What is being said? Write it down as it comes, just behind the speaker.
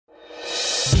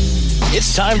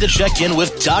It's time to check in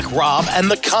with Doc Rob and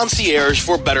the Concierge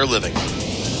for Better Living.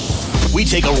 We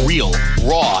take a real,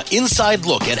 raw, inside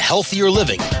look at healthier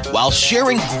living while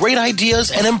sharing great ideas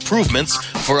and improvements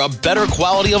for a better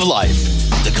quality of life.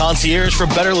 The Concierge for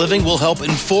Better Living will help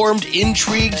informed,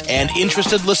 intrigued, and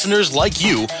interested listeners like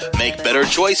you make better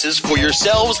choices for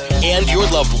yourselves and your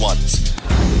loved ones.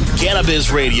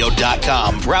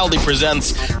 CannabisRadio.com proudly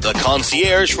presents The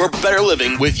Concierge for Better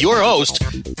Living with your host,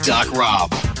 Doc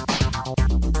Rob.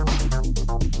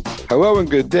 Hello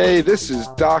and good day. This is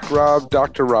Doc Rob,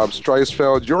 Dr. Rob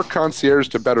Streisfeld, your concierge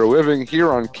to better living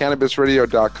here on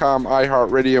CannabisRadio.com,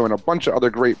 iHeartRadio, and a bunch of other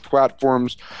great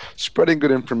platforms, spreading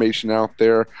good information out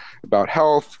there about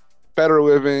health, better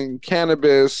living,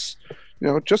 cannabis,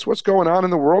 just what's going on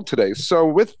in the world today. So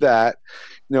with that,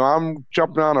 I'm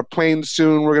jumping on a plane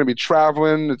soon. We're going to be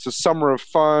traveling. It's a summer of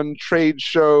fun, trade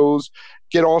shows,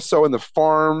 get also in the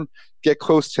farm, get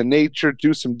close to nature,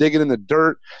 do some digging in the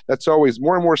dirt. That's always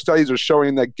more and more studies are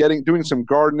showing that doing some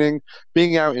gardening,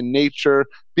 being out in nature,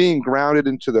 being grounded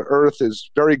into the earth is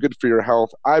very good for your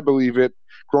health. I believe it.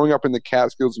 Growing up in the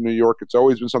Catskills in New York, it's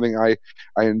always been something I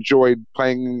enjoyed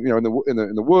playing, in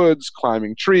the woods,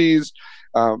 climbing trees,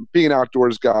 being an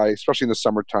outdoors guy, especially in the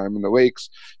summertime in the lakes.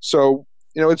 So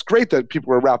it's great that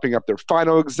people are wrapping up their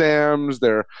final exams.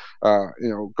 They're,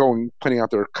 planning out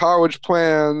their college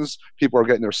plans. People are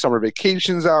getting their summer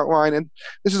vacations outlined. And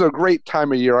this is a great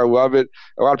time of year. I love it.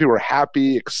 A lot of people are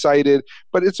happy, excited,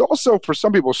 but it's also for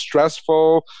some people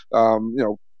stressful.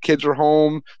 Kids are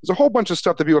home. There's a whole bunch of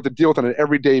stuff that people have to deal with on an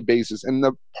everyday basis. And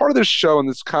the part of this show and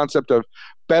this concept of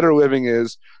better living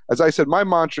is, as I said, my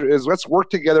mantra is let's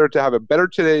work together to have a better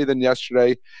today than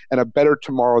yesterday and a better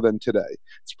tomorrow than today.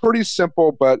 It's pretty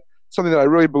simple, but something that I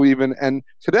really believe in. And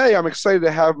today I'm excited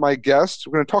to have my guest.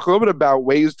 We're going to talk a little bit about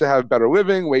ways to have better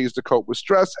living, ways to cope with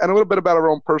stress, and a little bit about our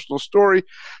own personal story.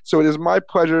 So it is my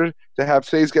pleasure to have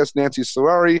today's guest, Nancy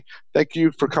Solari. Thank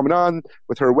you for coming on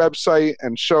with her website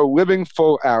and show, Living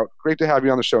Full Out. Great to have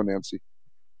you on the show, Nancy.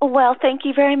 Well, thank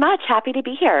you very much. Happy to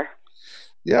be here.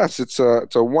 Yes, it's a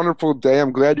wonderful day.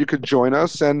 I'm glad you could join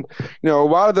us. And, a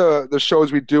lot of the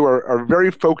shows we do are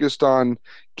very focused on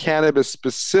cannabis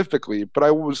specifically, but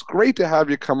it was great to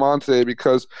have you come on today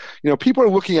because, people are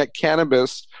looking at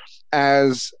cannabis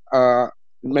as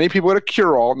many people at a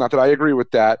cure-all, not that I agree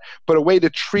with that, but a way to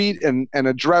treat and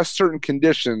address certain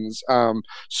conditions,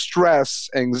 stress,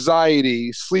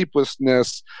 anxiety,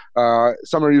 sleeplessness.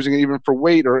 Some are using it even for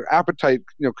weight or appetite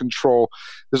control.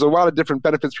 There's a lot of different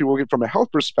benefits people get from a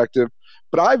health perspective.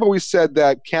 But I've always said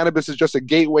that cannabis is just a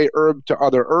gateway herb to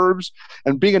other herbs.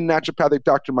 And being a naturopathic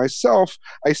doctor myself,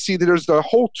 I see that there's the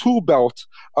whole tool belt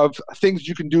of things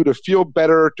you can do to feel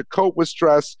better, to cope with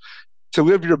stress, to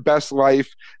live your best life,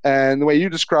 and the way you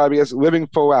describe it as living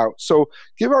full out. So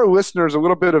give our listeners a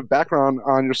little bit of background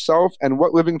on yourself and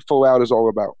what living full out is all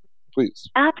about, please.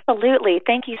 Absolutely.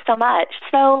 Thank you so much.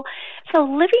 So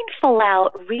living full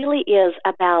out really is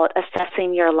about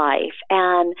assessing your life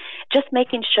and just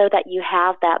making sure that you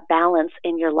have that balance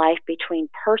in your life between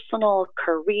personal,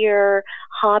 career,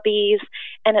 hobbies,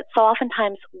 and it's so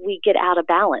oftentimes we get out of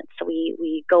balance.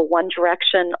 We go one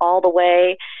direction all the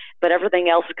way, but everything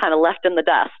else is kind of left in the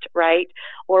dust, right?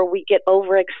 Or we get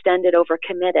overextended,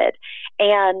 overcommitted.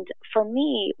 And for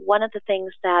me, one of the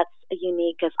things that's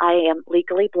unique is I am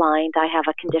legally blind. I have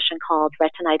a condition called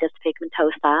retinitis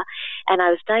pigmentosa, and I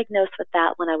was diagnosed with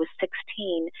that when I was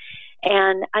 16.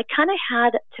 And I kind of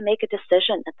had to make a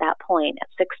decision at that point. At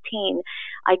 16,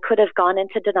 I could have gone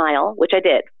into denial, which I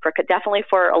did. Definitely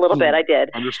for a little bit, I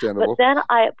did. Understandable.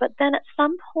 But then at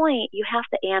some point, you have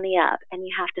to ante up, and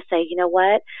you have to say, you know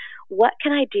what? What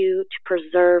can I do to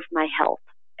preserve my health?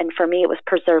 And for me, it was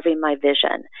preserving my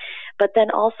vision. But then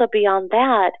also beyond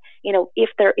that, if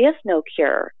there is no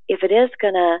cure, if it is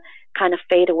going to kind of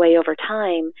fade away over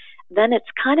time, then it's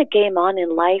kind of game on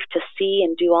in life to see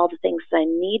and do all the things that I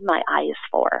need my eyes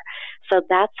for. So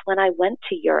that's when I went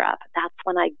to Europe. That's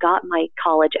when I got my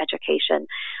college education.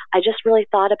 I just really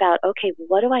thought about, okay,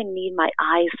 what do I need my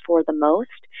eyes for the most?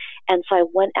 And so I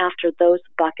went after those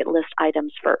bucket list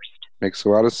items first. Makes a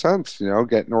lot of sense,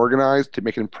 getting organized, to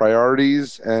making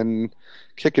priorities and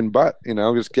kicking butt,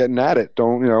 just getting at it.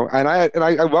 And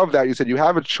I love that you said you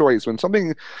have a choice when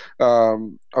something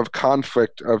of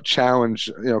conflict, of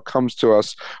challenge, comes to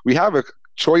us. We have a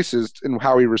choices in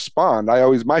how we respond.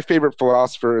 My favorite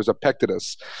philosopher is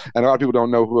Epictetus, and a lot of people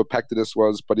don't know who Epictetus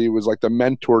was, but he was like the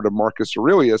mentor to Marcus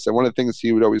Aurelius. And one of the things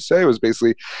he would always say was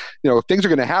basically, things are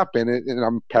going to happen, and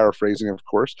I'm paraphrasing, of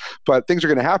course, but things are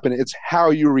going to happen. It's how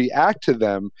you react to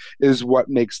them is what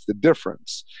makes the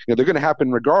difference. They're going to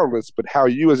happen regardless, but how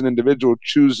you as an individual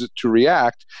choose to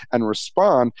react and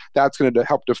respond, that's going to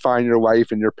help define your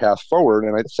life and your path forward.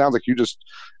 And it sounds like you just,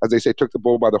 as they say, took the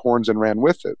bull by the horns and ran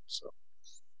with it. So.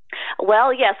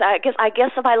 Well, yes, I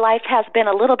guess my life has been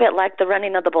a little bit like the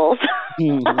running of the bulls,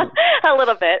 a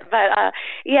little bit. But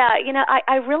yeah,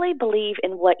 I really believe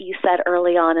in what you said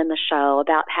early on in the show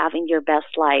about having your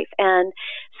best life. And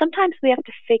sometimes we have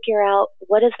to figure out,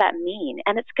 what does that mean?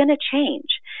 And it's going to change,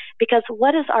 because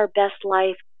what is our best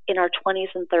life in our 20s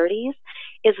and 30s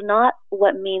is not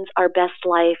what means our best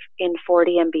life in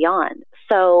 40 and beyond.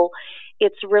 So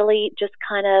it's really just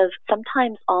kind of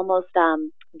sometimes almost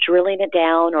drilling it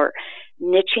down or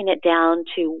niching it down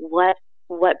to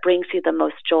what brings you the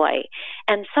most joy.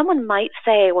 And someone might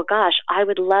say, well, gosh, I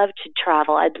would love to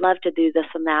travel. I'd love to do this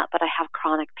and that, but I have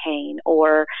chronic pain.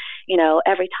 Or,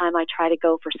 every time I try to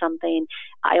go for something,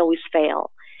 I always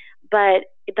fail. But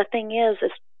the thing is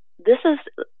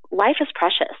life is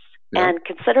precious. Yeah. And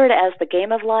consider it as the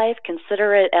game of life.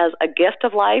 Consider it as a gift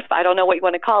of life. I don't know what you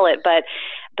want to call it, but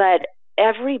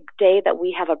every day that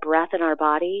we have a breath in our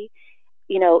body,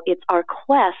 it's our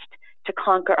quest to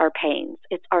conquer our pains.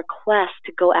 It's our quest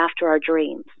to go after our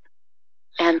dreams.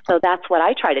 And so that's what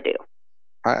I try to do.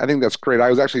 I think that's great. I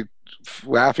was actually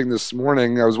laughing this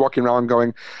morning. I was walking around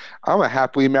going, I'm a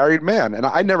happily married man. And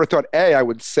I never thought, I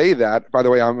would say that. By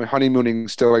the way, I'm honeymooning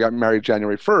still. I got married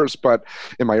January 1st, but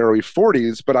in my early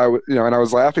 40s. But and I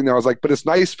was laughing there. I was like, but it's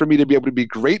nice for me to be able to be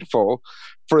grateful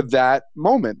for that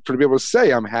moment, for to be able to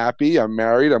say, I'm happy, I'm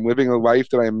married, I'm living a life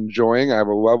that I'm enjoying, I have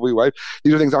a lovely life.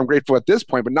 These are things I'm grateful at this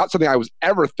point, but not something I was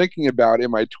ever thinking about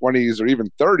in my 20s or even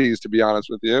 30s, to be honest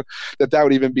with you, that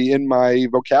would even be in my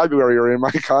vocabulary or in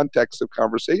my context of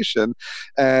conversation.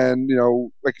 And,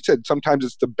 like you said, sometimes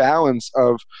it's the balance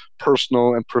of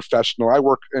personal and professional. I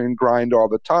work and grind all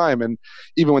the time. And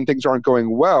even when things aren't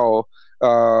going well,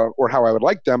 or how I would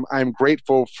like them, I'm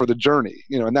grateful for the journey,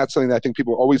 and that's something that I think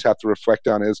people always have to reflect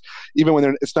on is, even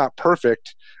when it's not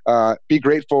perfect, be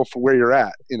grateful for where you're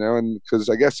at, and because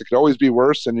I guess it could always be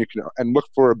worse, and you can look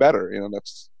for a better,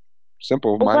 that's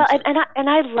simple mindset. Well, and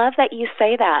I love that you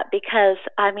say that, because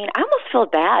I almost feel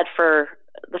bad for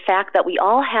the fact that we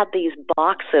all have these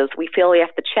boxes we feel we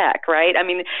have to check, right?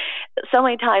 So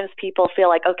many times people feel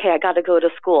like, okay, I got to go to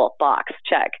school, box,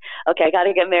 check. Okay, I got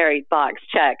to get married, box,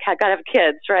 check. I got to have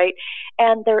kids, right?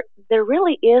 And there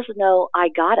really is no I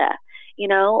gotta,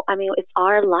 it's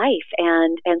our life,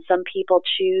 and some people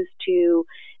choose to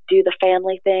do the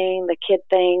family thing, the kid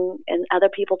thing, and other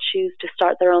people choose to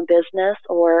start their own business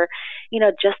or,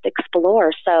 just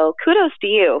explore. So kudos to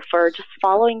you for just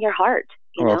following your heart.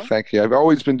 Well, thank you. I've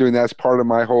always been doing that as part of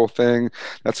my whole thing.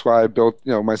 That's why I built,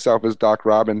 myself as Doc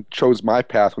Rob, and chose my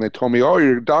path. When they told me, oh,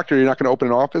 you're a doctor, you're not going to open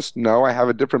an office? No, I have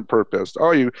a different purpose.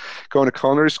 Oh, you going to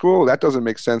culinary school? That doesn't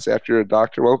make sense after you're a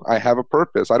doctor. Well, I have a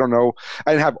purpose. I don't know.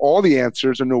 I didn't have all the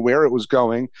answers or know where it was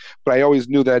going, but I always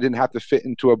knew that I didn't have to fit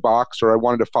into a box, or I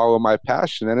wanted to follow my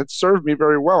passion, and it served me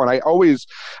very well. And I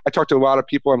talk to a lot of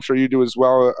people, I'm sure you do as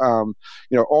well,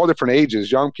 all different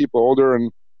ages, young people, older,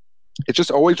 and it's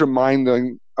just always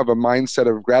reminding of a mindset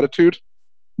of gratitude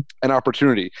and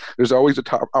opportunity. There's always an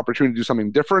opportunity to do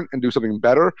something different and do something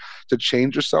better, to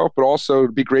change yourself, but also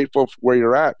to be grateful for where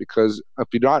you're at, because if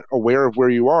you're not aware of where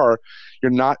you are,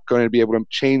 you're not going to be able to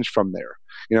change from there.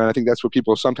 And I think that's where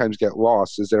people sometimes get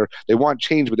lost, is they want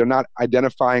change, but they're not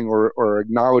identifying or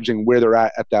acknowledging where they're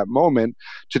at that moment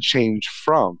to change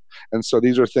from. And so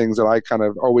these are things that I kind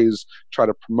of always try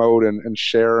to promote and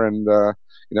share, and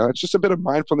it's just a bit of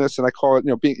mindfulness, and I call it,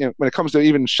 when it comes to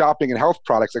even shopping and health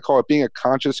products, I call it being a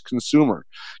conscious consumer.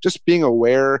 Just being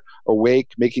aware,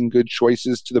 awake, making good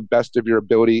choices to the best of your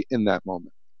ability in that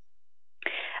moment.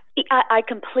 I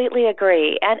completely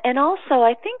agree. And also,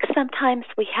 I think sometimes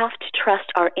we have to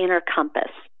trust our inner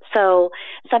compass. So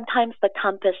sometimes the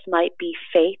compass might be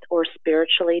faith or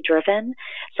spiritually driven.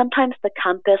 Sometimes the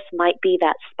compass might be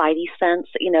that spidey sense,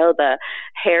 the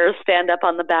hairs stand up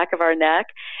on the back of our neck.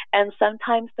 And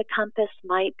sometimes the compass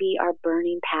might be our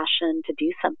burning passion to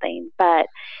do something. But,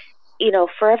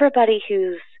 for everybody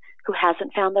who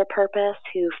hasn't found their purpose,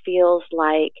 who feels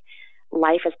like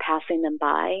life is passing them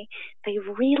by, they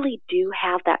really do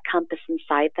have that compass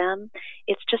inside them.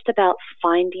 It's just about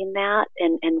finding that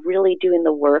and really doing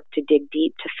the work to dig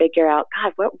deep to figure out,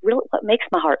 God, what makes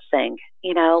my heart sing?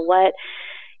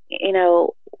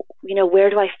 Where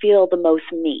do I feel the most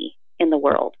me? in the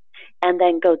world and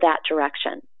then go that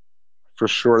direction. For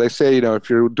sure. They say, if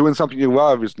you're doing something you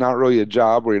love, it's not really a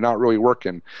job or you're not really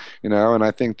working, and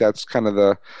I think that's kind of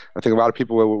I think a lot of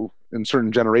people in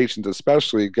certain generations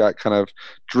especially got kind of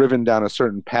driven down a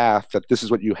certain path that this is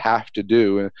what you have to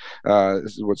do.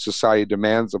 This is what society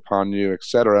demands upon you, et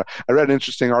cetera. I read an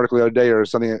interesting article the other day or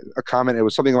something, a comment. It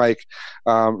was something like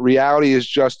reality is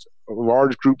just a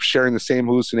large group sharing the same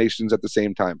hallucinations at the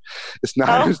same time. It's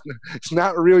not. It's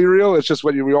not really real. It's just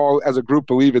what we all, as a group,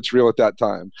 believe it's real at that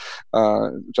time,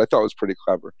 which I thought was pretty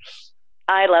clever.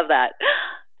 I love that.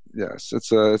 Yes,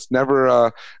 it's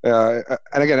never. And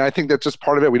again, I think that's just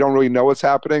part of it. We don't really know what's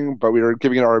happening, but we are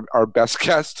giving it our best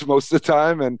guess most of the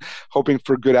time and hoping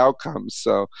for good outcomes.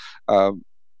 So.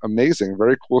 Amazing.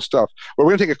 Very cool stuff. Well,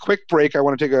 we're going to take a quick break. I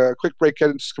want to take a quick break, get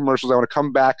into commercials. I want to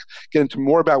come back, get into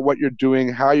more about what you're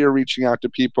doing, how you're reaching out to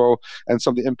people, and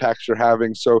some of the impacts you're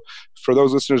having. So for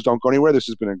those listeners, don't go anywhere. This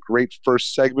has been a great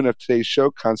first segment of today's show,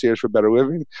 Concierge for Better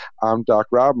Living. I'm Doc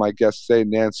Rob. My guest today,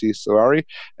 Nancy Solari.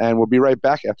 And we'll be right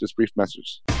back after this brief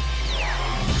message.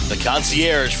 The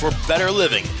Concierge for Better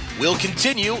Living will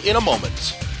continue in a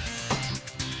moment.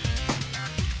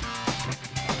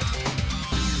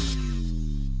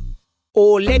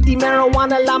 Oh, let the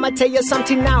marijuana llama tell you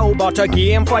something now about a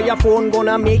game for your phone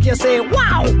gonna make you say,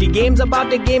 wow! The game's about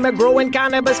the game of growing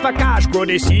cannabis for cash. Grow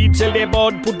the seed, sell the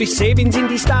bud, put the savings in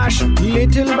the stash.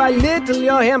 Little by little,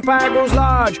 your empire grows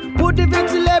large. Put the big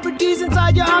celebrities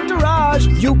inside your entourage.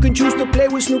 You can choose to play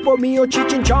with Snoop or me or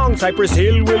Cheech and Chong, Cypress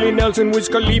Hill, Willie Nelson, Wiz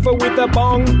Khalifa with a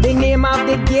bong. The name of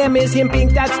the game is Hemp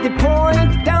Inc., that's the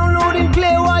point. Download and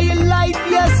play while you light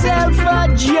yourself a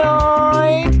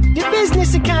joint. The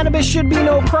business of cannabis should be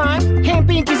no crime. Hemp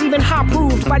Inc. is even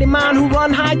hot-proofed by the man who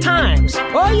run High Times.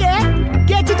 Oh yeah?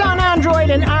 Get it on Android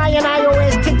and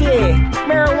iOS today.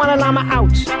 Marijuana llama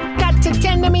out. Got to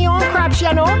tend to me own crops,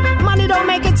 Money don't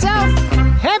make itself.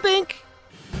 Hemp Inc.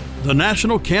 The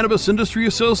National Cannabis Industry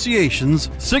Association's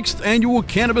 6th Annual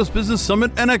Cannabis Business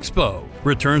Summit and Expo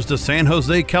returns to San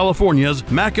Jose, California's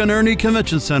McInerney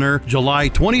Convention Center July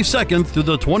 22nd through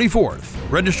the 24th.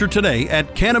 Register today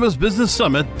at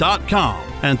CannabisBusinessSummit.com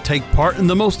and take part in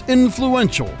the most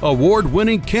influential,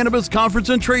 award-winning cannabis conference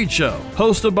and trade show,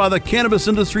 hosted by the cannabis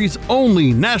industry's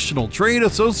only national trade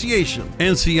association.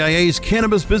 NCIA's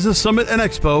Cannabis Business Summit and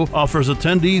Expo offers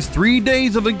attendees 3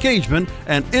 days of engagement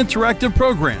and interactive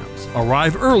programs.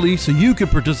 Arrive early so you can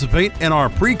participate in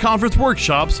our pre-conference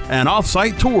workshops and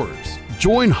off-site tours.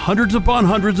 Join hundreds upon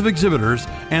hundreds of exhibitors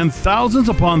and thousands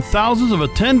upon thousands of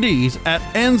attendees at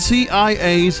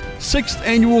NCIA's 6th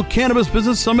Annual Cannabis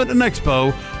Business Summit and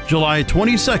Expo, July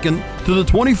 22nd to the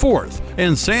 24th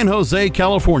in San Jose,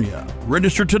 California.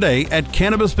 Register today at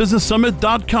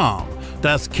CannabisBusinessSummit.com.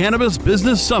 That's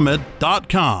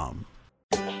CannabisBusinessSummit.com.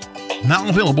 Now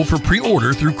available for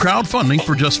pre-order through crowdfunding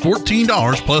for just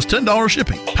 $14 plus $10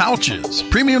 shipping. Pouches,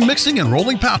 premium mixing and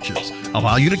rolling pouches,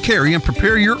 allow you to carry and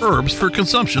prepare your herbs for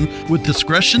consumption with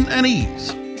discretion and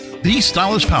ease. These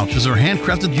stylish pouches are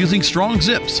handcrafted using strong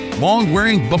zips,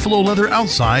 long-wearing buffalo leather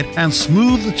outside, and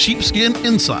smooth sheepskin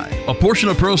inside. A portion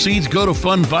of proceeds go to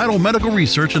fund vital medical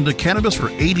research into cannabis for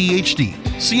ADHD.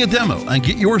 See a demo and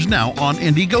get yours now on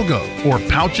Indiegogo or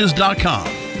Pouches.com.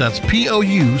 That's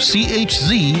POUCHZ.com.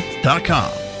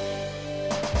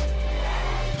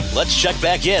 Let's check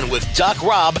back in with Doc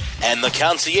Rob and the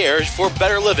Concierge for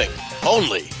Better Living,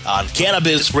 only on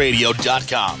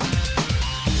CannabisRadio.com.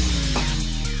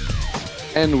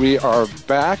 And we are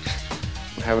back.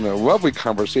 We're having a lovely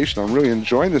conversation. I'm really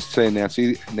enjoying this today,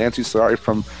 Nancy Solari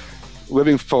from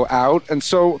Living Full Out. And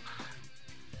so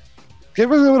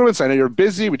give us a little insight. I know you're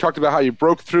busy. We talked about how you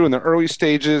broke through in the early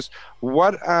stages.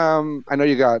 What I know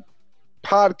you got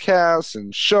podcasts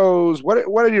and shows. What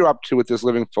are you up to with this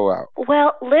Living Full Out?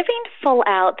 Well, Living Full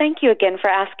Out, thank you again for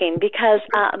asking, because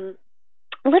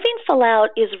Living Full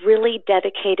Out is really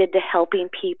dedicated to helping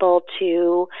people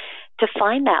to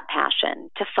find that passion,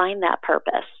 to find that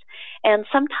purpose. And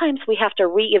sometimes we have to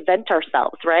reinvent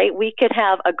ourselves, right? We could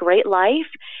have a great life.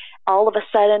 All of a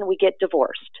sudden we get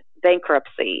divorced,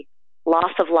 bankruptcy,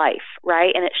 loss of life,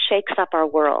 right? And it shakes up our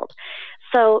world.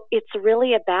 So it's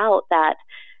really about that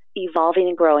evolving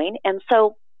and growing. And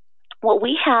so what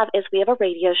we have is we have a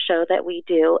radio show that we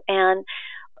do. And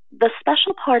the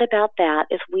special part about that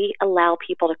is we allow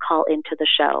people to call into the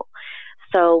show.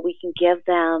 So we can give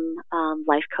them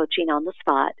life coaching on the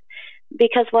spot.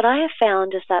 Because what I have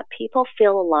found is that people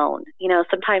feel alone. You know,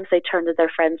 sometimes they turn to their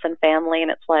friends and family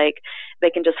and it's like they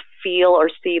can just feel or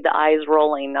see the eyes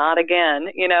rolling, not again,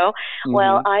 you know. Mm-hmm.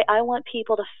 Well, I want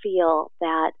people to feel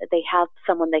that they have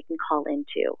someone they can call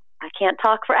into. I can't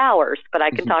talk for hours, but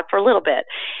I can talk for a little bit.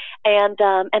 And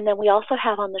then we also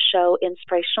have on the show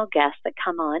inspirational guests that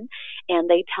come on, and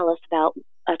they tell us about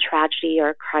a tragedy or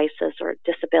a crisis or a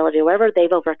disability or whatever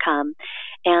they've overcome.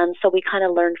 And so we kind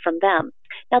of learn from them.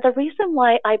 Now, the reason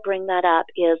why I bring that up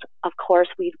is, of course,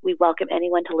 we welcome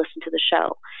anyone to listen to the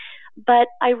show. But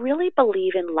I really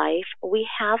believe in life, we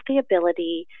have the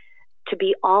ability to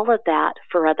be all of that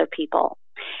for other people.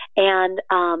 And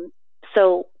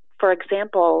so, for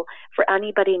example, for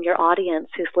anybody in your audience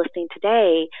who's listening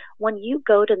today, when you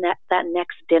go to that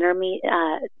next dinner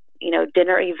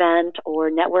dinner event or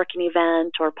networking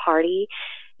event or party,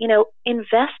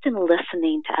 invest in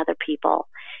listening to other people,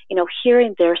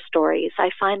 hearing their stories. I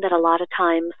find that a lot of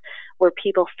times where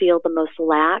people feel the most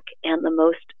lack and the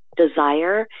most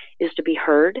desire is to be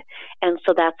heard. And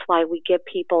so that's why we give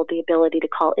people the ability to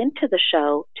call into the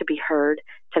show to be heard,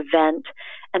 to vent.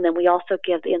 And then we also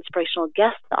give the inspirational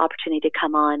guests the opportunity to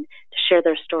come on to share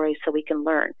their stories so we can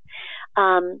learn.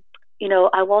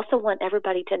 I also want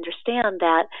everybody to understand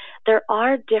that there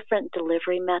are different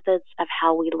delivery methods of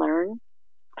how we learn.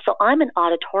 So I'm an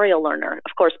auditorial learner.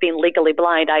 Of course, being legally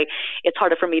blind, it's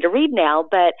harder for me to read now,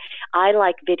 but I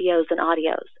like videos and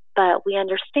audios. But we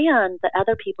understand that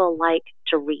other people like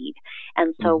to read.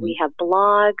 And so we have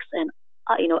blogs and,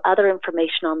 other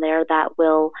information on there that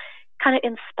will kind of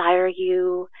inspire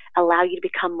you, allow you to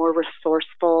become more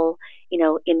resourceful,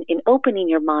 in opening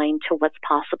your mind to what's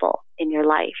possible in your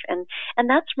life. And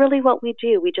that's really what we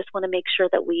do. We just want to make sure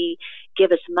that we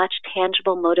give as much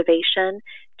tangible motivation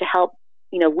to help,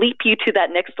 leap you to that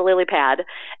next lily pad,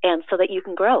 and so that you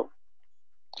can grow.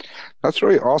 That's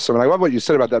really awesome. And I love what you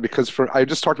said about that, because I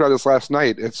just talked about this last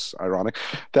night. It's ironic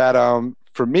that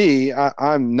for me,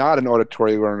 I'm not an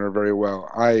auditory learner very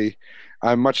well.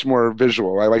 I'm much more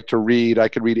visual. I like to read. I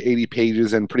could read 80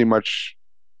 pages and pretty much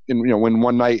in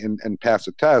one night and pass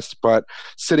a test. But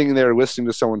sitting there listening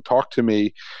to someone talk to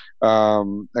me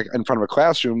like in front of a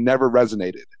classroom never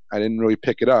resonated. I didn't really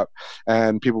pick it up.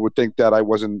 And people would think that I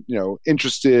wasn't,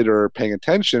 interested or paying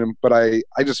attention, but I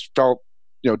just felt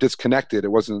disconnected.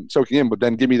 It wasn't soaking in. But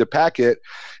then give me the packet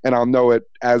and I'll know it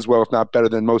as well, if not better,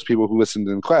 than most people who listened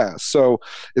in class. So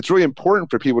it's really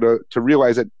important for people to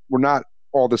realize that we're not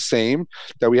all the same,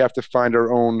 that we have to find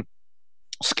our own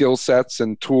skill sets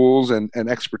and tools and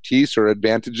expertise or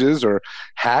advantages or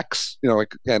hacks,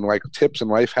 like tips and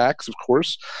life hacks, of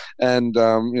course. And,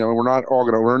 we're not all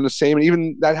going to learn the same. And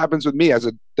even that happens with me as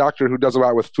a doctor who does a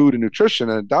lot with food and nutrition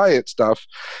and diet stuff.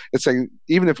 It's saying,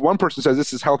 even if one person says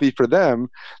this is healthy for them,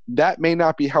 that may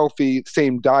not be healthy,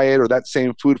 same diet or that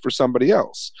same food for somebody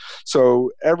else.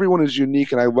 So everyone is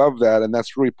unique. And I love that. And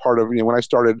that's really part of, when I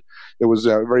started, it was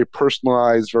very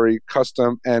personalized, very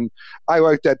custom. And I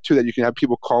like that too, that you can have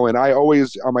people call in. I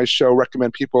always on my show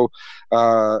recommend people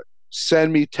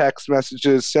send me text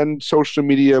messages, send social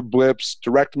media blips,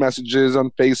 direct messages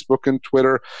on Facebook and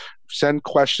Twitter, send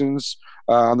questions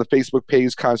on the Facebook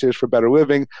page, Concierge for Better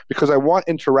Living, because I want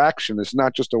interaction. It's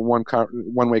not just a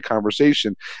one-way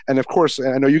conversation. And of course,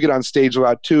 I know you get on stage a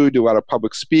lot too, do a lot of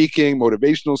public speaking,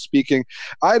 motivational speaking.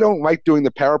 I don't like doing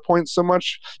the PowerPoint so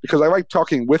much because I like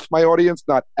talking with my audience,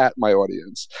 not at my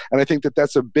audience. And I think that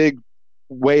that's a big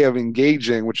way of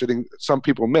engaging, which I think some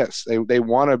people miss. They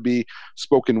want to be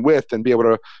spoken with and be able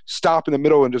to stop in the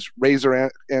middle and just raise their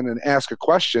hand and ask a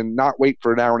question, not wait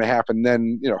for an hour and a half and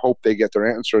then hope they get their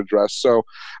answer addressed. So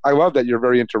I love that you're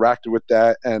very interactive with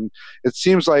that, and it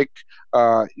seems like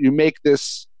you make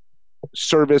this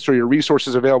service or your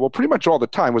resources available pretty much all the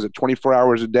time. Was it 24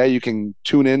 hours a day? You can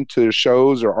tune into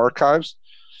shows or archives?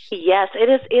 Yes, it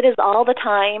is. It is all the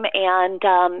time, and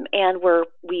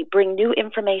we bring new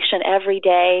information every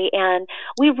day, and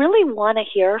we really want to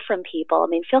hear from people. I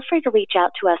mean, feel free to reach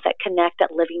out to us at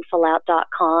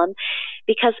connect@livingfullout.com,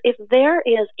 because if there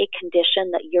is a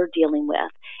condition that you're dealing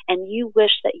with and you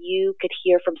wish that you could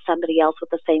hear from somebody else with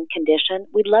the same condition,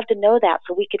 we'd love to know that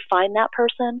so we could find that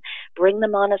person, bring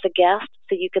them on as a guest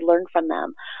so you could learn from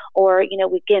them. Or,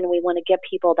 again, we want to give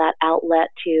people that outlet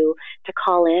to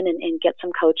call in and get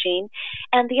some coaching.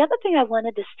 And the other thing I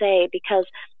wanted to say, because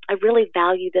I really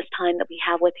value this time that we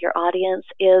have with your audience,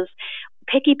 is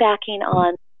piggybacking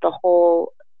on the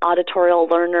whole auditorial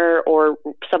learner or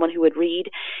someone who would read.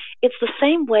 It's the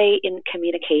same way in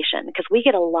communication, because we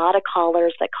get a lot of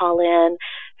callers that call in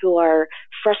who are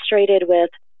frustrated with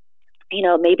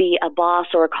maybe a boss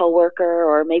or a coworker,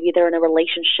 or maybe they're in a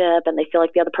relationship and they feel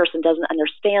like the other person doesn't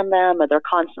understand them, or they're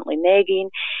constantly nagging.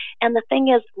 And the thing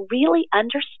is, really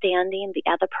understanding the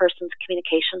other person's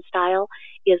communication style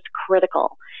is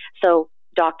critical. So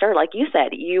doctor, like you said,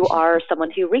 you are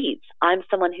someone who reads. I'm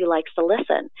someone who likes to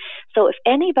listen. So if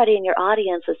anybody in your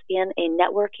audience is in a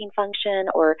networking function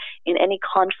or in any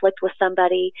conflict with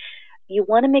somebody, you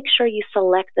want to make sure you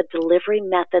select the delivery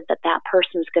method that that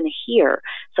person is going to hear.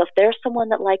 So if there's someone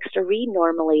that likes to read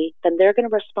normally, then they're going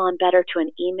to respond better to an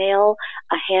email,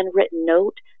 a handwritten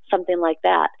note, something like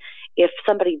that. If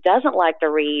somebody doesn't like to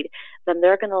read, then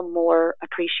they're going to more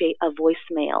appreciate a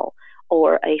voicemail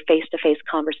or a face-to-face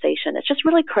conversation. It's just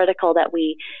really critical that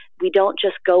we don't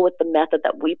just go with the method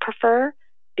that we prefer,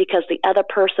 because the other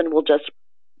person will just,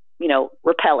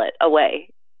 repel it away.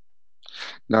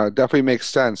 No, it definitely makes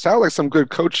sense. Sounds like some good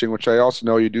coaching, which I also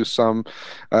know you do some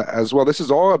as well. This is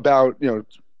all about,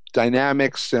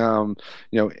 dynamics,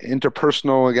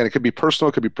 interpersonal. Again, it could be personal,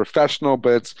 it could be professional,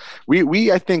 but it's,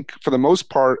 we I think for the most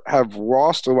part have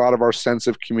lost a lot of our sense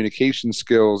of communication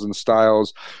skills and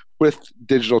styles with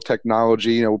digital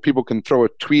technology. People can throw a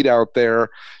tweet out there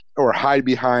or hide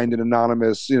behind an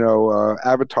anonymous,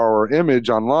 avatar or image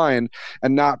online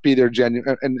and not be their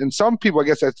genuine. And some people, I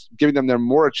guess that's giving them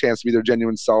more a chance to be their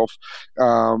genuine self.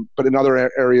 But in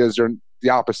other areas, they're the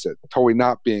opposite, totally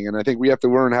not being. And I think we have to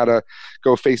learn how to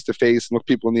go face to face and look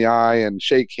people in the eye and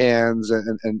shake hands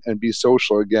and be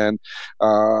social again.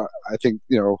 I think,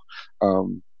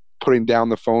 putting down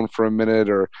the phone for a minute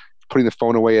or putting the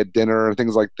phone away at dinner and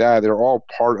things like that, they're all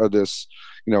part of this,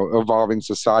 evolving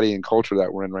society and culture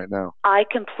that we're in right now. I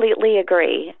completely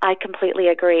agree.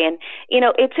 And,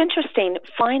 it's interesting,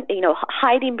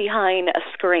 hiding behind a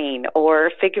screen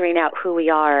or figuring out who we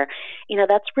are,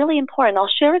 that's really important. I'll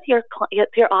share with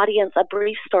your audience a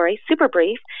brief story, super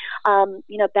brief.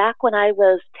 Back when I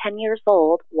was 10 years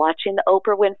old, watching the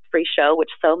Oprah Winfrey Show, which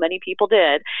so many people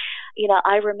did,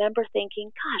 I remember thinking,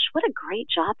 gosh, what a great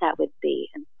job that would be.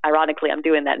 And ironically, I'm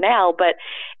doing that now. But,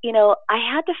 I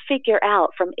had to figure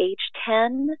out from age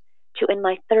 10 to in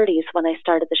my 30s when I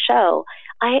started the show,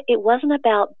 it wasn't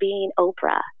about being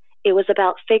Oprah. It was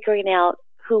about figuring out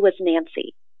who was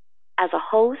Nancy as a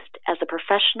host, as a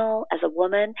professional, as a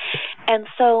woman. And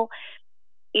so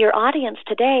your audience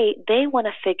today, they want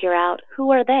to figure out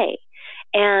who are they?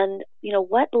 And,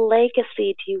 what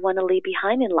legacy do you want to leave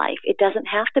behind in life? It doesn't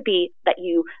have to be that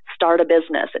you start a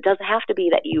business. It doesn't have to be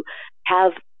that you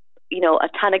have, a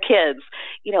ton of kids.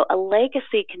 A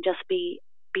legacy can just be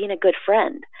being a good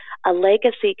friend. A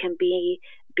legacy can be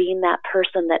being that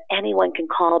person that anyone can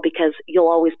call because you'll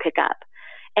always pick up.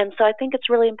 And so I think it's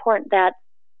really important that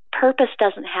purpose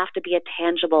doesn't have to be a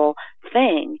tangible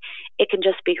thing. It can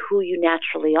just be who you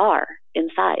naturally are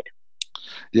inside.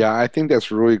 Yeah, I think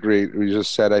that's really great what you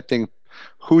just said. I think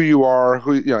who you are,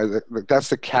 that's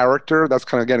the character. That's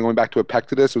kind of, again, going back to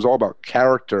Epictetus, it was all about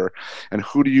character and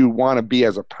who do you want to be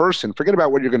as a person. Forget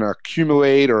about what you're going to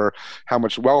accumulate or how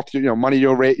much wealth, money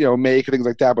you'll make, things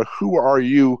like that. But who are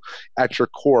you at your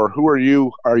core? Who are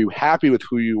you? Are you happy with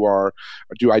who you are?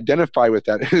 Or do you identify with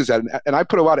that? Is that? And I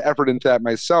put a lot of effort into that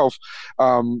myself.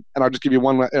 And I'll just give you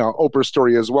one Oprah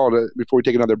story as well before we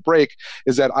take another break,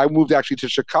 is that I moved actually to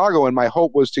Chicago and my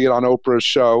hope was to get on Oprah's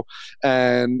show.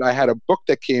 And I had a book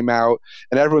that came out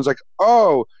and everyone's like,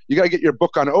 oh, you got to get your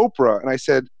book on Oprah. And I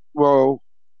said, well,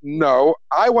 no,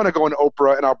 I want to go on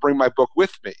Oprah and I'll bring my book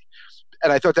with me.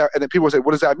 And I thought that, and then people said,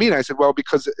 what does that mean? I said, well,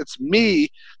 because it's me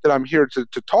that I'm here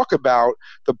to talk about.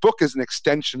 The book is an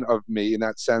extension of me in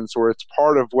that sense, or it's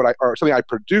part of or something I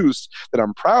produce that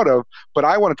I'm proud of. But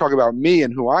I want to talk about me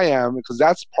and who I am because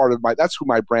that's part of that's who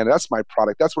my brand, that's my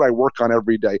product, that's what I work on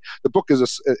every day. The book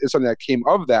is something that came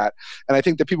of that. And I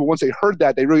think that people, once they heard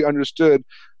that, they really understood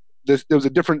there was a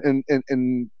different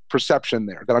in perception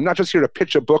there, that I'm not just here to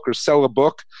pitch a book or sell a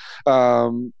book.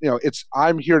 I'm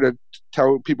here to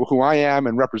tell people who I am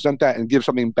and represent that and give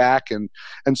something back and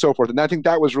so forth. And I think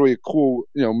that was really a cool,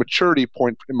 maturity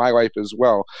point in my life as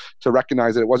well, to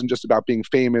recognize that it wasn't just about being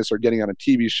famous or getting on a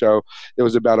TV show. It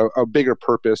was about a bigger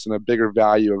purpose and a bigger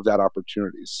value of that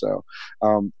opportunity. So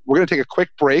we're going to take a quick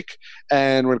break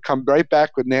and we're going to come right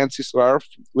back with Nancy Solari,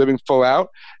 Living Full Out.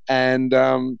 And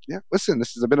listen,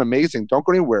 this has been amazing. Don't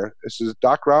go anywhere. This is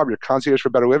Doc Rob, your concierge for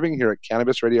better living here at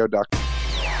CannabisRadio.com.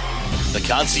 The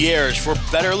Concierge for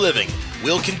Better Living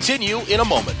will continue in a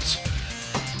moment.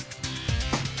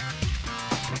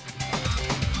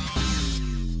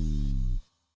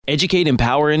 Educate,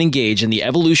 empower, and engage in the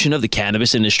evolution of the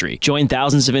cannabis industry. Join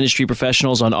thousands of industry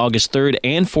professionals on August 3rd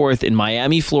and 4th in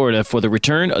Miami, Florida for the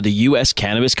return of the U.S.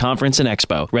 Cannabis Conference and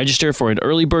Expo. Register for an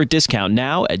early bird discount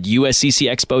now at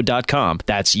usccexpo.com.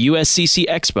 That's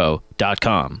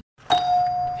usccexpo.com.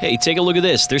 Hey, take a look at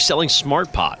this. They're selling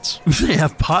smart pots. They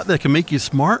have pot that can make you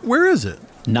smart? Where is it?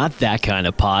 Not that kind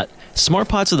of pot. Smart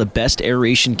Pots are the best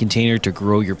aeration container to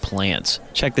grow your plants.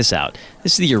 Check this out.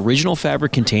 This is the original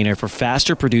fabric container for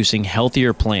faster producing,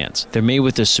 healthier plants. They're made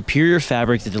with a superior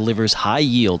fabric that delivers high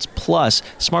yields. Plus,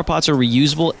 Smart Pots are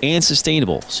reusable and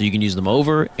sustainable, so you can use them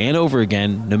over and over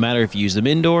again, no matter if you use them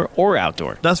indoor or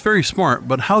outdoor. That's very smart,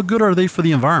 but how good are they for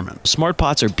the environment? Smart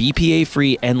Pots are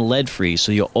BPA-free and lead-free,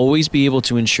 so you'll always be able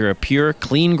to ensure a pure,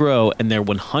 clean grow, and they're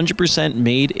 100%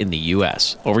 made in the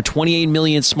U.S. Over 28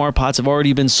 million Smart Pots have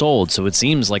already been sold, so it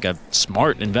seems like a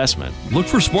smart investment. Look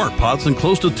for Smart Pots in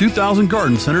close to 2,000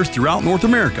 garden centers throughout North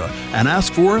America and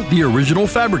ask for the original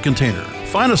fabric container.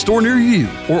 Find a store near you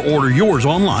or order yours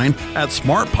online at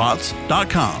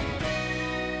smartpots.com.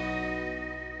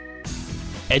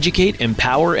 Educate,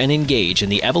 empower, and engage in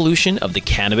the evolution of the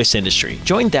cannabis industry.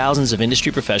 Join thousands of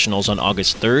industry professionals on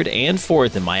August 3rd and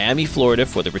 4th in Miami, Florida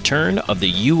for the return of the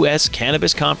U.S.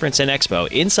 Cannabis Conference and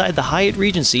Expo inside the Hyatt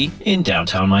Regency in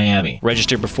downtown Miami.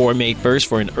 Register before May 1st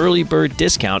for an early bird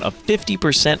discount of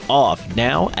 50% off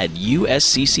now at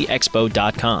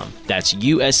usccexpo.com. That's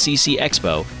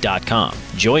usccexpo.com.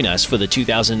 Join us for the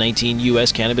 2019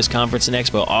 U.S. Cannabis Conference and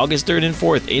Expo August 3rd and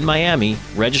 4th in Miami.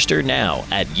 Register now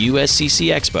at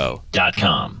usccexpo.com.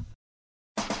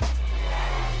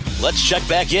 Let's check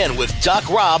back in with Doc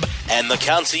Rob and the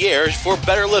Concierge for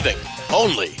Better Living,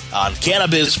 only on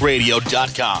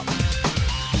CannabisRadio.com.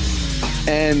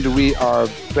 And we are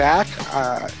back.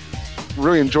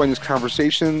 Really enjoying this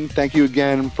conversation. Thank you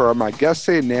again for my guest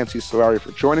today, Nancy Solari,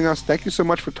 for joining us. Thank you so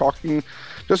much for talking.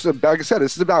 Just like I said,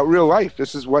 this is about real life.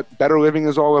 This is what Better Living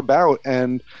is all about.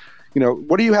 And,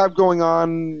 what do you have going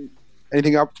on?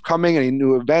 Anything upcoming? Any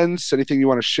new events? Anything you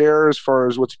want to share as far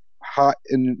as what's hot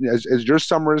as your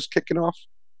summer is kicking off?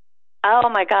 Oh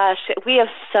my gosh, we have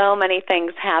so many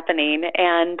things happening,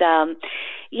 and the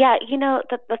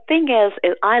thing is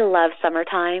I love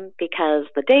summertime because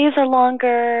the days are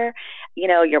longer.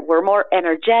 We're more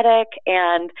energetic,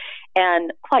 and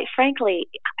quite frankly,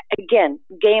 again,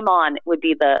 game on would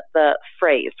be the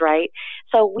phrase, right?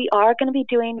 So we are going to be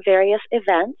doing various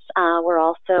events. We're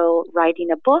also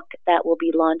writing a book that will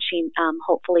be launching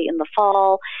hopefully in the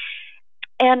fall,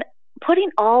 and putting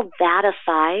all that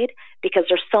aside, because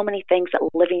there's so many things that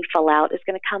Living Full Out is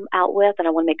going to come out with, and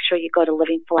I want to make sure you go to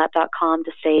livingfullout.com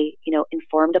to stay,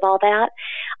 informed of all that.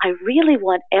 I really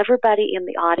want everybody in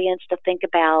the audience to think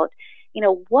about,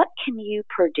 what can you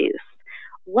produce?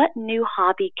 What new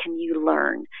hobby can you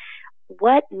learn?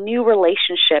 What new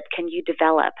relationship can you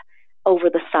develop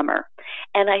over the summer?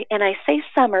 And I say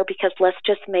summer because let's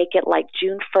just make it like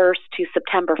June 1st to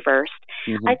September 1st.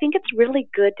 Mm-hmm. I think it's really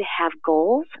good to have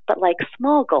goals, but like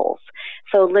small goals.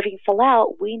 So Living Full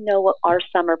Out, we know what our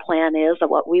summer plan is and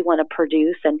what we want to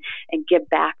produce and give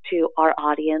back to our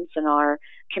audience and our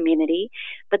community.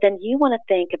 But then you want to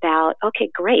think about, okay,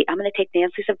 great, I'm going to take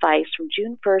Nancy's advice from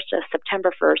June 1st to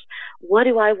September 1st. What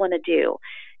do I want to do?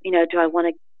 Do I want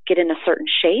to get in a certain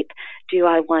shape? Do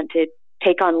I want to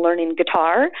take on learning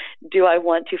guitar? Do I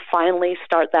want to finally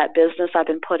start that business I've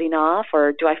been putting off?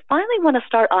 Or do I finally want to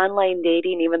start online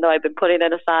dating even though I've been putting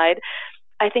it aside?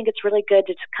 I think it's really good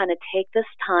to kind of take this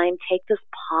time, take this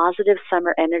positive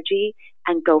summer energy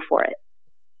and go for it.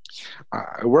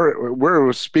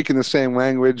 We're speaking the same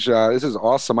language. This is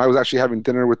awesome. I was actually having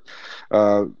dinner with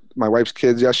my wife's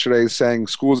kids yesterday saying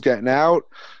school's getting out.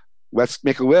 Let's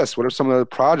make a list. What are some of the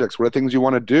projects? What are things you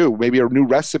want to do? Maybe a new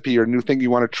recipe or a new thing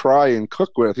you want to try and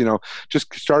cook with,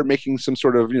 just start making some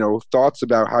sort of, thoughts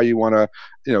about how you want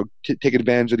to, take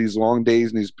advantage of these long days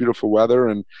and these beautiful weather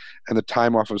and the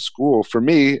time off of school. For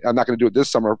me, I'm not going to do it this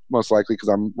summer, most likely, because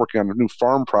I'm working on new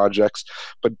farm projects.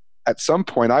 But at some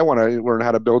point, I want to learn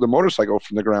how to build a motorcycle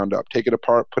from the ground up, take it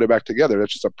apart, put it back together.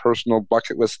 That's just a personal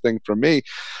bucket list thing for me.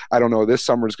 I don't know this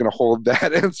summer is going to hold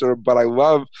that answer, but I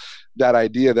love that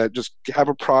idea that just have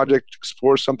a project,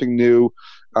 explore something new.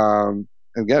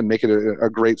 Again, make it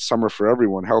a great summer for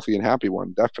everyone, healthy and happy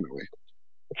one, definitely.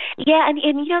 Yeah, and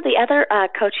the other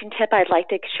coaching tip I'd like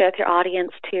to share with your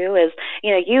audience too is,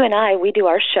 you and I, we do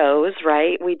our shows,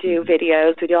 right? We do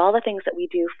videos, we do all the things that we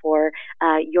do for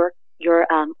your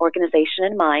organization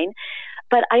and mine.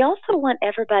 But I also want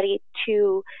everybody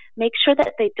to make sure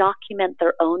that they document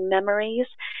their own memories.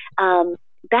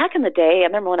 Back in the day, I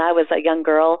remember when I was a young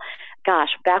girl,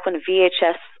 back when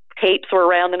VHS tapes were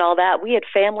around and all that, we had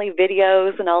family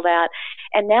videos and all that.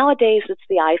 And nowadays it's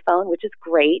the iPhone, which is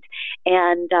great.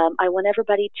 And I want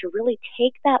everybody to really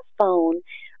take that phone,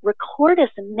 record as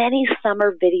many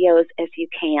summer videos as you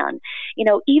can.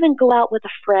 Even go out with a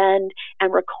friend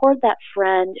and record that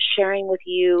friend sharing with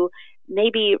you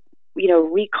maybe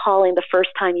recalling the first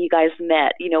time you guys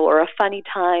met, or a funny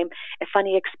time, a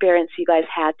funny experience you guys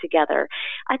had together.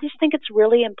 I just think it's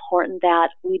really important that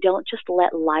we don't just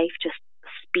let life just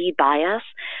speed by us,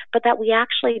 but that we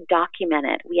actually document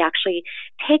it. We actually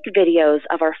take videos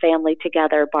of our family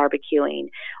together barbecuing,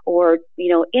 or,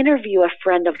 interview a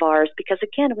friend of ours, because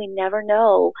again, we never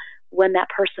know when that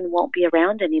person won't be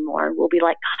around anymore. And we'll be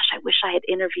like, gosh, I wish I had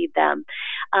interviewed them.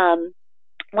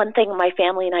 One thing my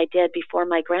family and I did before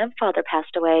my grandfather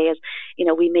passed away is,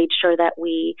 we made sure that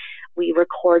we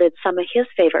recorded some of his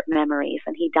favorite memories.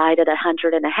 And he died at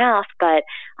 100.5, but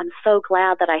I'm so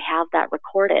glad that I have that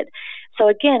recorded. So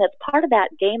again, it's part of that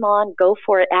game on, go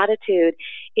for it attitude,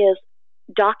 is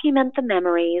document the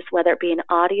memories, whether it be in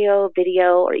audio,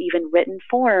 video, or even written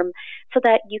form, so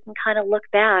that you can kind of look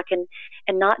back and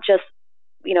not just,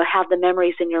 have the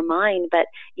memories in your mind, but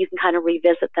you can kind of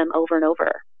revisit them over and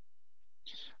over.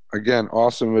 Again,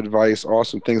 awesome advice,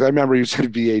 awesome things. I remember you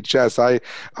said VHS.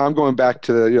 I'm going back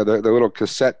to the little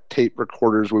cassette tape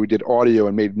recorders where we did audio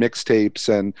and made mixtapes,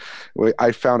 and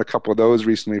I found a couple of those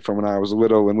recently from when I was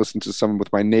little and listened to some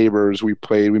with my neighbors. We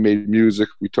played, we made music,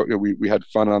 we had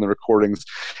fun on the recordings,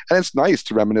 and it's nice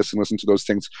to reminisce and listen to those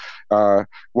things. One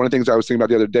of the things I was thinking about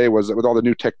the other day was that with all the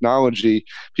new technology,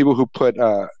 people who put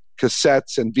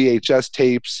cassettes and VHS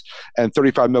tapes and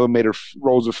 35 millimeter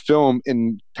rolls of film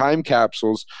in time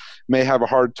capsules may have a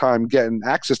hard time getting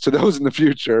access to those in the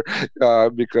future,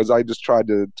 because I just tried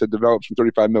to develop some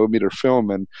 35 millimeter film,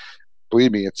 and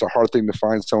believe me, it's a hard thing to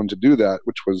find someone to do that,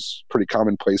 which was pretty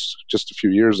commonplace just a few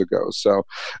years ago. So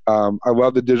I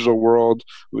love the digital world.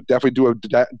 We definitely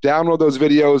download those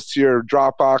videos to your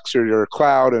Dropbox or your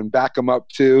cloud and back them up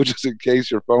too, just in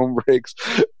case your phone breaks.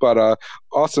 But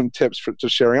awesome tips to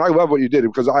sharing. I love what you did,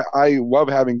 because I love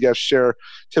having guests share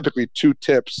typically 2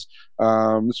 tips.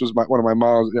 This was one of my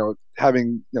models,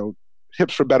 having,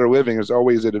 tips for better living is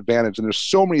always an advantage. And there's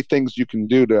so many things you can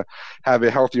do to have a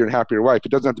healthier and happier life.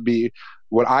 It doesn't have to be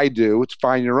what I do. It's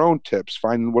find your own tips,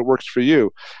 find what works for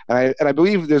you. And I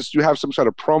believe you have some sort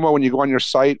of promo when you go on your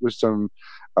site with some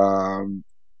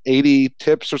 80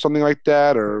 tips or something like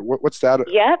that, or what's that?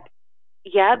 Yep.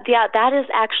 Yeah, that is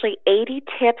actually 80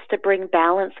 tips to bring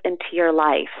balance into your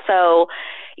life. So,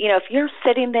 if you're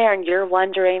sitting there and you're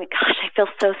wondering, gosh, I feel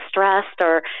so stressed,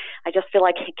 or I just feel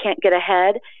like I can't get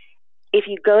ahead, if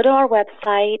you go to our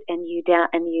website and you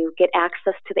get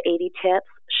access to the 80 tips,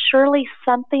 surely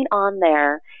something on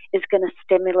there is going to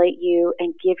stimulate you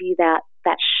and give you that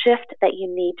shift that you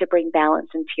need to bring balance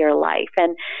into your life.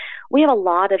 And we have a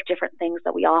lot of different things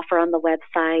that we offer on the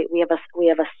website. We have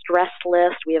a stress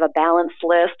list, we have a balance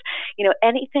list,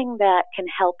 anything that can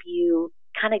help you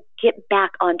kind of get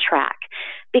back on track.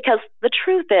 Because the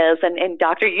truth is, and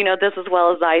Doctor, you know this as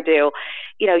well as I do,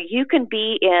 you can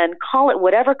be in, call it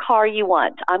whatever car you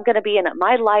want. I'm going to be in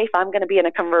my life, I'm going to be in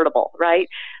a convertible, right?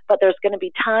 But there's going to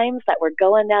be times that we're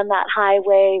going down that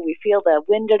highway, we feel the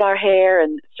wind in our hair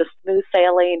and it's just smooth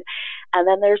sailing. And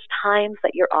then there's times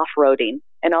that you're off-roading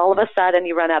and all of a sudden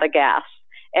you run out of gas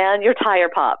and your tire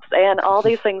pops and all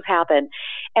these things happen.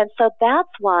 And so that's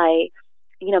why,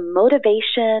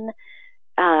 motivation,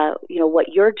 what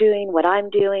you're doing, what I'm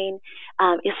doing,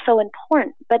 is so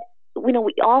important. But,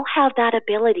 we all have that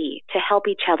ability to help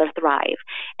each other thrive.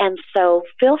 And so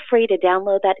feel free to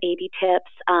download that 80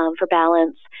 tips for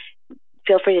balance.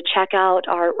 Feel free to check out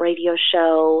our radio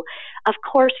show. Of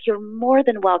course, you're more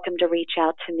than welcome to reach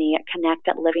out to me at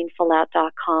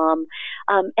connect@livingfullout.com.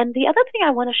 And the other thing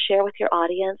I want to share with your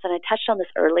audience, and I touched on this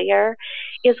earlier,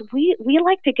 is we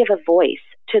like to give a voice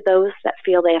to those that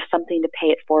feel they have something to pay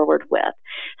it forward with.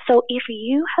 So if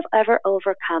you have ever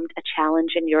overcome a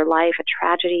challenge in your life, a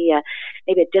tragedy,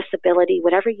 maybe a disability,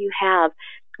 whatever you have,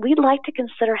 we'd like to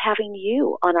consider having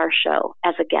you on our show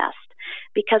as a guest.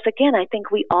 Because again, I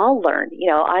think we all learn.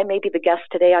 I may be the guest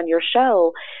today on your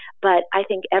show, but I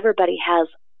think everybody has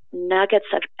nuggets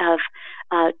of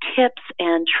tips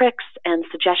and tricks and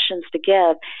suggestions to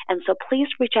give. And so please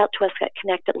reach out to us at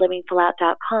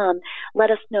connect@livingfullout.com.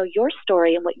 Let us know your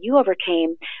story and what you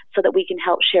overcame so that we can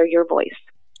help share your voice.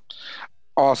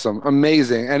 Awesome.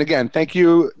 Amazing. And again, thank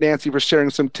you, Nancy, for sharing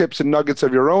some tips and nuggets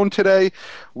of your own today.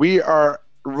 We are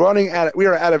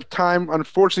out of time,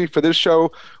 unfortunately, for this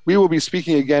show. We will be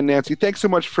speaking again, Nancy. Thanks so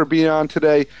much for being on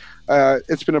today.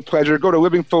 It's been a pleasure. Go to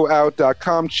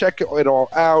livingfullout.com. Check it all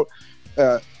out.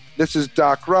 This is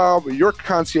Doc Rob, your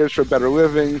concierge for better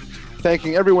living.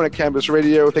 Thanking everyone at Cannabis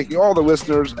Radio. Thanking all the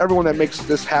listeners, everyone that makes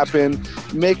this happen.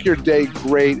 Make your day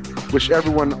great. Wish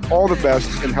everyone all the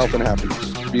best in health and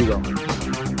happiness. Be well.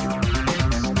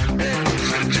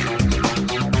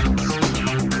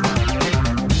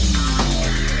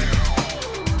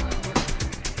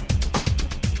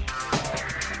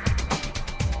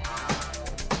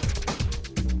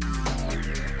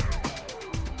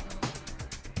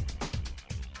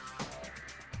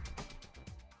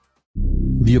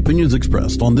 The opinions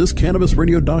expressed on this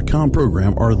CannabisRadio.com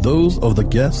program are those of the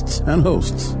guests and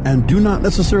hosts and do not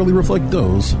necessarily reflect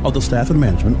those of the staff and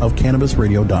management of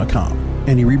CannabisRadio.com.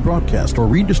 Any rebroadcast or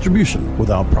redistribution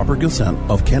without proper consent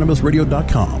of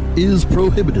CannabisRadio.com is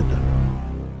prohibited.